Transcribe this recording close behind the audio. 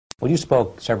Well, you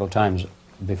spoke several times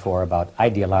before about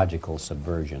ideological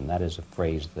subversion. That is a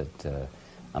phrase that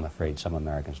I'm afraid some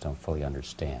Americans don't fully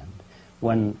understand.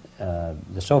 When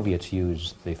the Soviets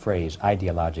used the phrase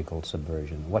ideological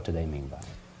subversion, what do they mean by it?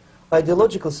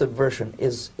 Ideological subversion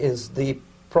is the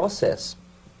process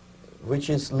which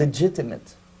is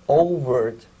legitimate,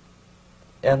 overt,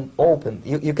 and open.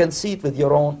 You can see it with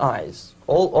your own eyes.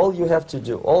 All you have to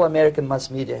do, all American mass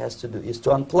media has to do, is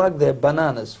to unplug their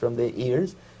bananas from their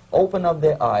ears, open up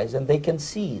their eyes, and they can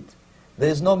see it. There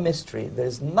is no mystery. There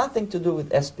is nothing to do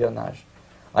with espionage.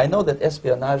 I know that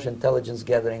espionage intelligence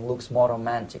gathering looks more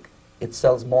romantic. It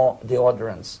sells more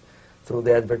deodorants through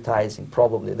the advertising,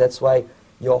 probably. That's why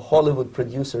your Hollywood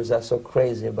producers are so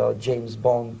crazy about James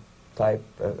Bond type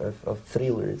of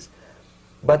thrillers.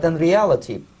 But in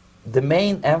reality, the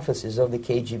main emphasis of the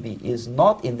KGB is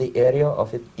not in the area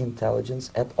of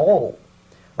intelligence at all.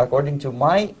 According to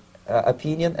my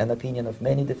opinion and opinion of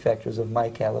many defectors of my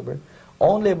caliber,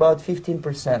 only about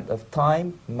 15% of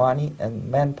time, money,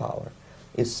 and manpower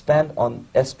is spent on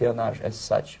espionage as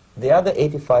such. The other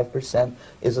 85%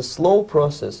 is a slow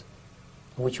process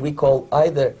which we call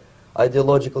either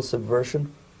ideological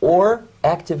subversion or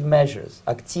active measures,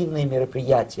 активные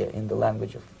мероприятия in the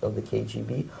language of the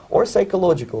KGB, or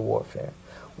psychological warfare.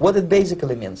 What it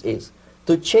basically means is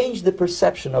to change the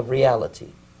perception of reality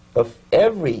of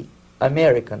every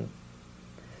American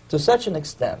to such an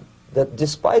extent that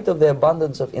despite of the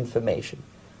abundance of information,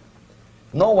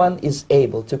 no one is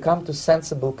able to come to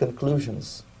sensible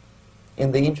conclusions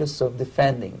in the interests of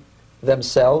defending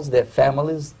themselves, their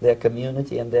families, their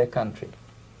community, and their country.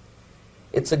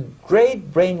 It's a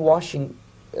great brainwashing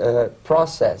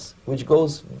process which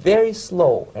goes very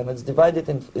slow, and it's divided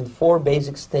in 4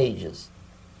 basic stages.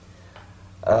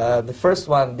 The first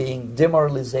one being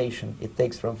demoralization. It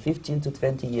takes from 15 to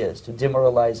 20 years to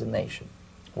demoralize a nation.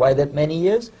 Why that many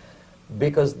years?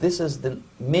 Because this is the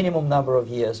minimum number of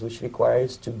years which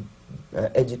requires to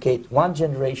educate one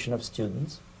generation of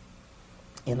students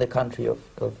in the country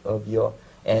of your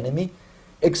enemy,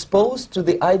 exposed to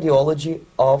the ideology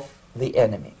of the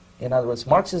enemy. In other words,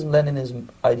 Marxism-Leninism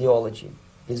ideology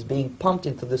is being pumped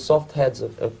into the soft heads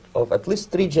of at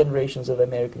least 3 generations of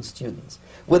American students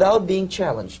without being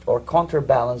challenged or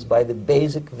counterbalanced by the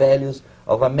basic values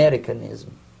of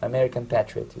Americanism, American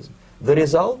patriotism. The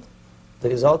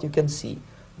result you can see.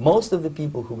 Most of the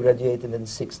people who graduated in the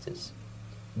 60s,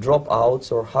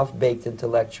 dropouts or half-baked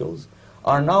intellectuals,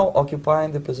 are now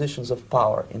occupying the positions of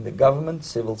power in the government,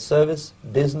 civil service,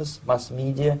 business, mass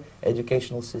media,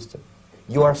 educational system.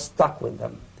 You are stuck with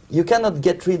them. You cannot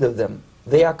get rid of them.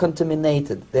 They are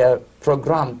contaminated. They are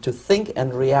programmed to think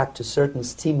and react to certain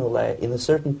stimuli in a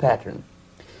certain pattern.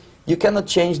 You cannot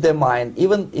change their mind,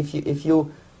 even if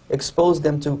you expose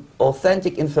them to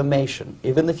authentic information,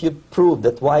 even if you prove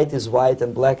that white is white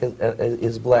and black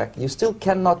is black, you still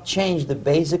cannot change the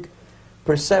basic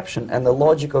perception and the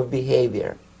logic of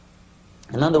behavior.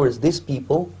 In other words, these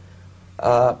people,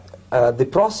 the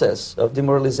process of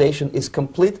demoralization is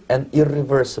complete and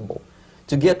irreversible.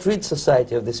 To get rid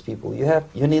society of these people,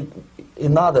 you need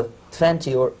another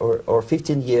 20 or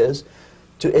 15 years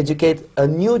to educate a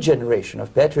new generation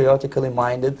of patriotically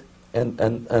minded and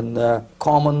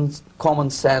common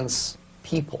sense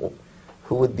people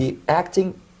who would be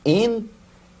acting in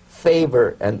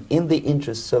favor and in the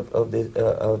interests of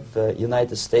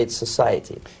United States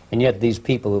society. And yet these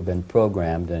people who've been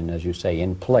programmed and, as you say,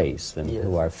 in place and Yes.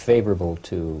 who are favorable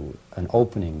to an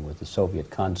opening with the Soviet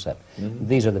concept,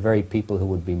 these are the very people who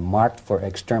would be marked for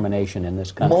extermination in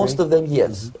this country? Most of them,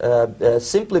 yes.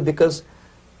 Simply because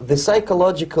the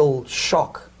psychological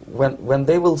shock when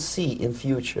they will see in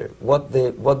future what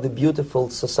the beautiful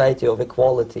society of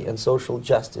equality and social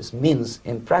justice means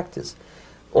in practice,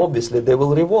 obviously they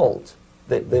will revolt.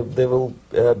 They will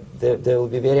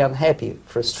be very unhappy,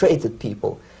 frustrated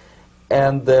people.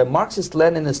 And the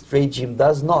Marxist-Leninist regime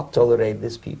does not tolerate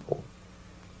these people.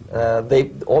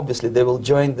 Obviously they will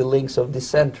join the links of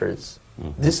dissenters,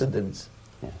 dissidents.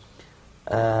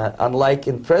 Unlike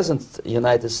in present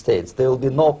United States, there will be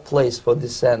no place for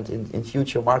dissent in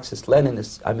future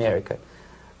Marxist-Leninist America.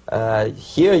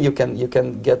 Here you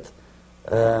can get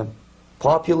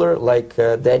popular like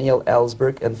Daniel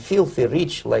Ellsberg and filthy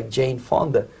rich like Jane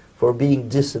Fonda for being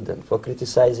dissident, for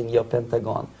criticizing your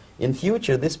Pentagon. In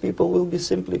future, these people will be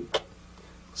simply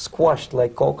squashed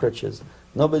like cockroaches.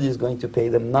 Nobody is going to pay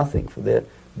them nothing for their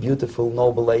beautiful,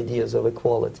 noble ideas of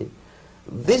equality.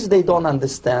 This they don't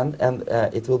understand, and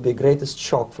it will be greatest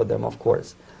shock for them, of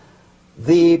course.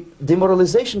 The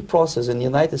demoralization process in the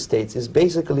United States is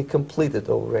basically completed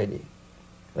already.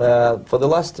 For the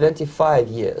last 25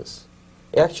 years,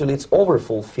 actually it's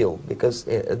overfulfilled, because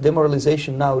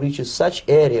demoralization now reaches such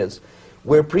areas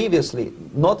where previously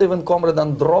not even Comrade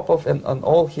Andropov and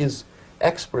all his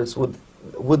experts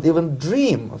would even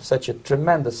dream of such a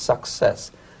tremendous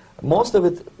success. Most of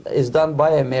it is done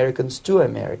by Americans to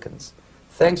Americans,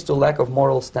 thanks to lack of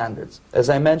moral standards. As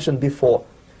I mentioned before,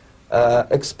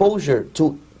 exposure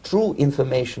to true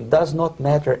information does not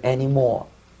matter anymore.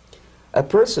 A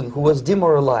person who was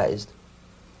demoralized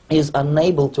is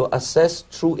unable to assess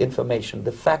true information.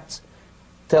 The facts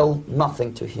tell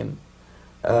nothing to him.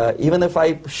 Even if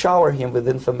I shower him with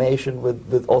information,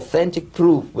 with authentic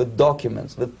proof, with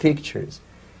documents, with pictures,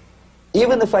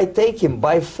 even if I take him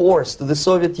by force to the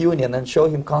Soviet Union and show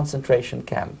him concentration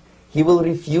camp, he will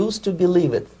refuse to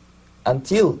believe it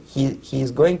until he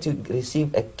is going to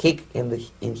receive a kick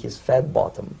in his fat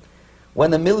bottom.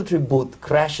 When a military boot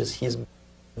crashes his,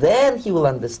 then he will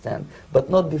understand, but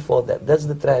not before that. That's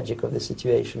the tragic of the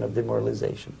situation of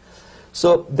demoralization.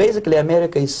 So basically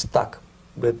America is stuck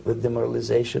with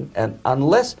demoralization, and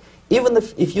unless, even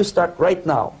if you start right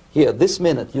now, here, this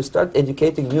minute, you start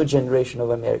educating new generation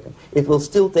of Americans, it will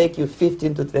still take you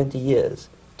 15 to 20 years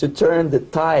to turn the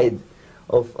tide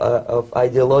of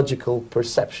ideological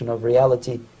perception of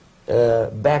reality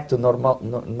back to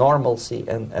normalcy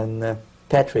and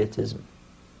patriotism.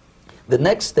 The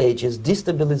next stage is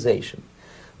destabilization.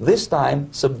 This time,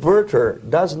 subverter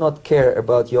does not care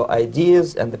about your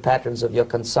ideas and the patterns of your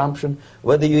consumption.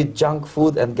 Whether you eat junk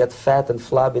food and get fat and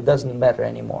flabby, it doesn't matter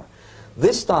anymore.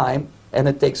 This time, and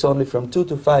it takes only from 2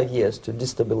 to 5 years to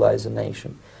destabilize a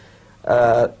nation,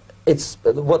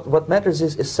 what matters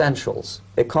is essentials: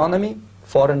 economy,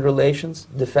 foreign relations,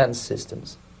 defense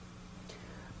systems.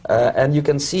 And you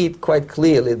can see it quite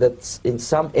clearly that in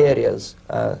some areas,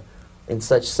 in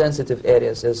such sensitive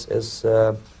areas as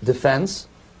defense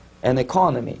and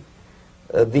economy,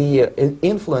 the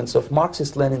influence of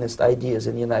Marxist-Leninist ideas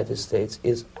in the United States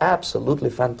is absolutely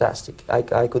fantastic.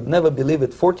 I could never believe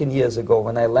it 14 years ago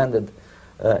when I landed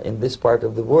in this part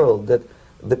of the world, that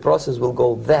the process will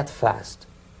go that fast.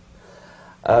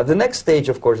 The next stage,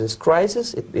 of course, is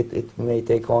crisis. It may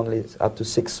take only up to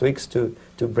 6 weeks to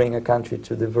bring a country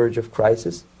to the verge of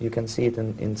crisis. You can see it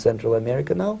in Central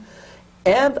America now.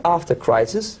 And after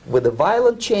crisis, with a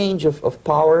violent change of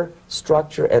power,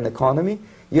 structure, and economy,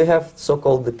 you have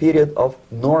so-called the period of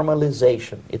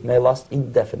normalization. It may last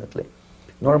indefinitely.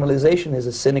 Normalization is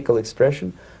a cynical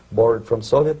expression borrowed from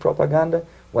Soviet propaganda.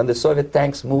 When the Soviet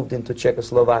tanks moved into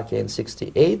Czechoslovakia in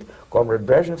 '68, Comrade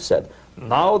Brezhnev said,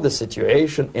 "Now the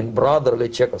situation in brotherly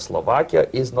Czechoslovakia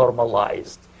is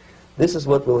normalized." This is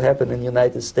what will happen in the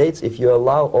United States if you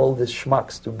allow all these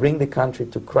schmucks to bring the country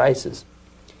to crisis,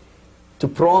 to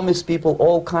promise people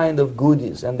all kind of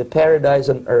goodies and the paradise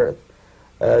on earth,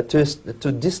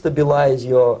 to destabilize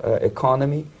your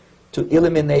economy, to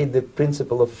eliminate the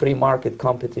principle of free market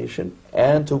competition,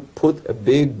 and to put a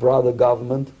big brother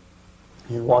government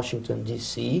in Washington,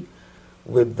 D.C.,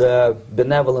 with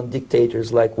benevolent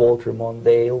dictators like Walter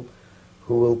Mondale,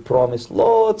 who will promise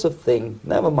lots of things,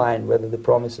 never mind whether the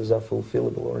promises are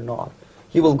fulfillable or not.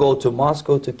 He will go to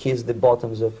Moscow to kiss the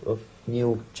bottoms of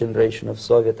new generation of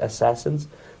Soviet assassins.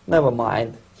 Never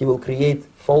mind. He will create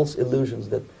false illusions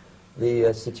that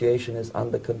the situation is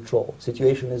under control.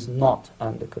 Situation is not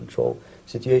under control.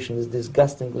 Situation is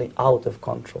disgustingly out of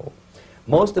control.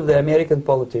 Most of the American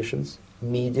politicians,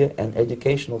 media, and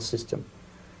educational system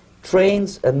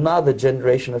trains another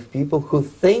generation of people who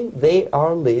think they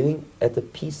are living at a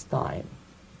peacetime.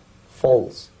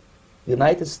 False. The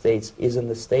United States is in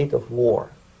the state of war,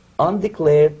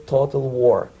 undeclared total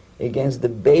war against the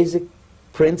basic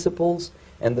principles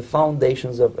and the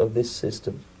foundations of this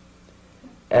system.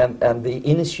 And the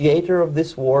initiator of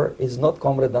this war is not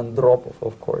Comrade Andropov,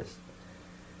 of course.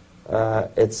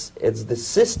 It's the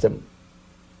system.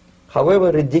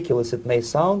 However ridiculous it may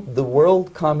sound, the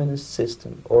world communist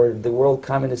system, or the world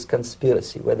communist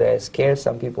conspiracy, whether I scare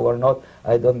some people or not,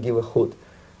 I don't give a hoot.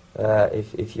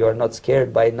 If you are not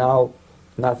scared by now,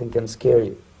 nothing can scare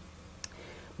you.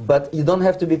 But you don't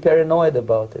have to be paranoid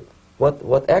about it.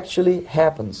 What actually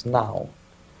happens now,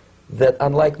 that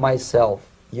unlike myself,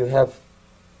 you have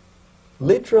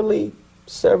literally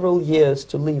several years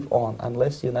to live on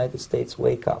unless the United States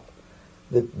wake up.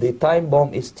 The time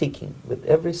bomb is ticking. With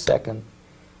every second,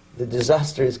 the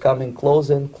disaster is coming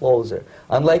closer and closer.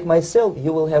 Unlike myself,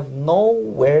 you will have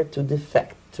nowhere to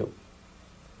defect to,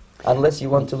 unless you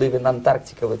want to live in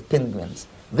Antarctica with penguins.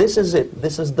 This is it.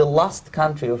 This is the last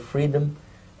country of freedom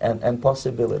and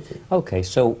possibility. Okay,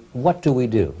 so what do we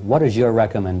do? What is your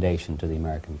recommendation to the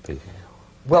American people?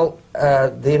 Well,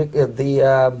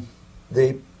 the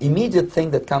immediate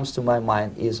thing that comes to my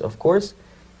mind is, of course,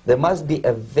 There must be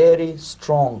a very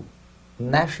strong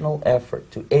national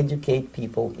effort to educate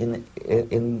people in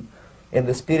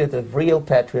the spirit of real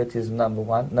patriotism, number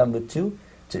one. Number two,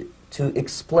 to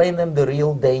explain them the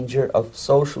real danger of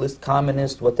socialist,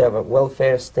 communist, whatever,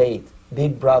 welfare state,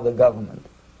 big brother government.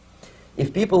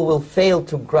 If people will fail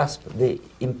to grasp the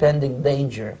impending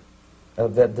danger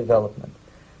of that development,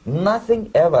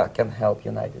 nothing ever can help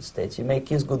United States. You may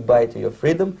kiss goodbye to your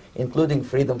freedom, including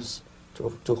freedoms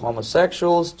to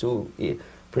homosexuals, to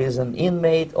prison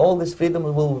inmate. All this freedom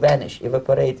will vanish,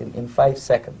 evaporate in 5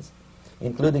 seconds,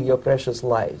 including your precious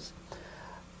lives.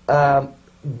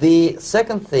 The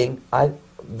second thing,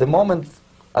 the moment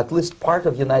at least part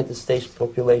of United States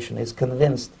population is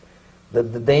convinced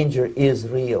that the danger is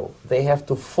real, they have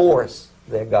to force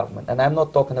their government. And I'm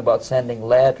not talking about sending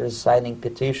letters, signing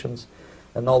petitions,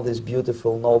 and all this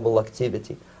beautiful, noble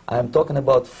activity. I'm talking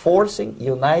about forcing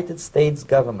United States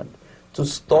government to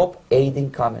stop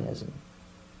aiding communism.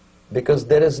 Because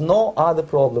there is no other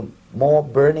problem more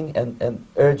burning and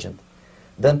urgent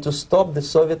than to stop the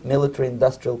Soviet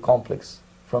military-industrial complex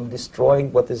from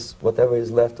destroying whatever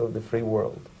is left of the free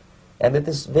world. And it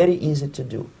is very easy to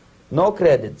do. No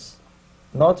credits,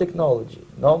 no technology,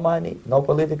 no money, no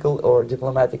political or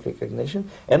diplomatic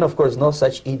recognition, and of course no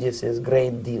such idiocy as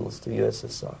grain deals to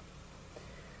USSR.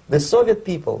 The Soviet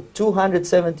people,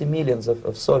 270 million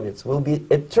of Soviets, will be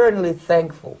eternally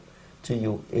thankful to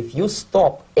you if you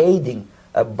stop aiding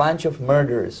a bunch of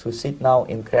murderers who sit now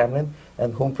in Kremlin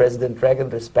and whom President Reagan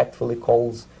respectfully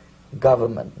calls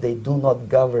government. They do not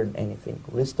govern anything,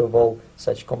 least of all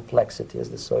such complexity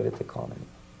as the Soviet economy.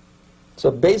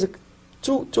 So basic,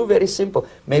 two very simple,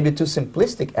 maybe too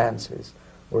simplistic answers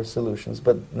or solutions,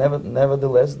 but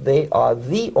nevertheless they are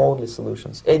the only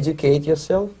solutions. Educate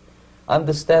yourself,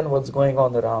 understand what's going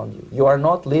on around you. You are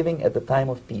not living at the time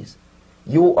of peace.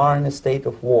 You are in a state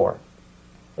of war,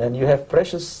 and you have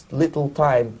precious little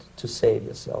time to save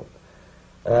yourself.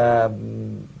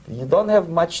 You don't have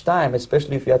much time,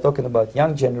 especially if you are talking about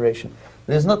young generation.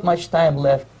 There's not much time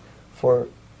left for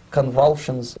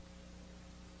convulsions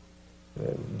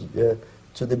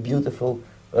to the beautiful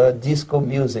disco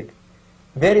music.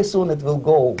 Very soon it will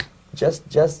go,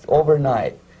 just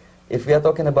overnight. If we are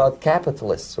talking about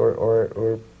capitalists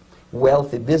or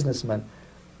wealthy businessmen,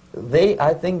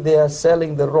 I think they are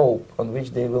selling the rope on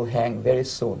which they will hang very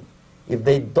soon. If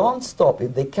they don't stop,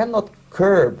 if they cannot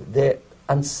curb their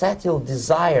unsettled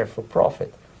desire for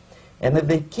profit, and if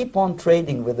they keep on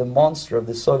trading with the monster of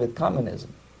the Soviet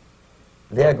communism,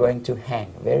 they are going to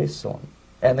hang very soon.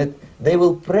 And they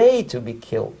will pray to be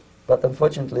killed, but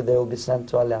unfortunately they will be sent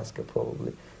to Alaska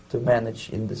probably to manage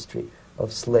industry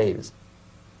of slaves.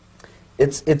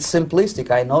 It's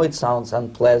simplistic. I know it sounds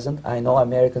unpleasant. I know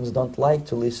Americans don't like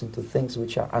to listen to things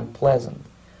which are unpleasant.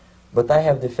 But I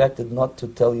have defected not to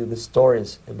tell you the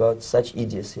stories about such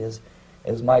idiocy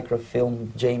as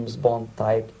microfilm, James Bond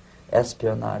type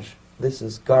espionage. This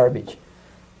is garbage.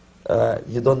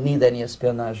 You don't need any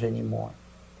espionage anymore.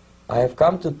 I have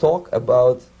come to talk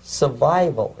about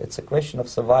survival. It's a question of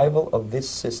survival of this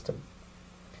system.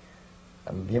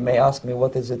 You may ask me,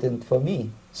 what is it in for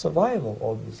me? Survival,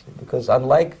 obviously, because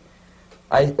unlike,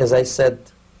 as I said,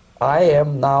 I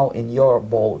am now in your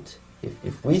boat.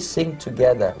 If we sing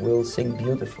together, we'll sing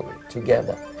beautifully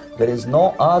together. There is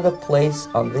no other place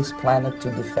on this planet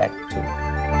to defect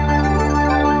to.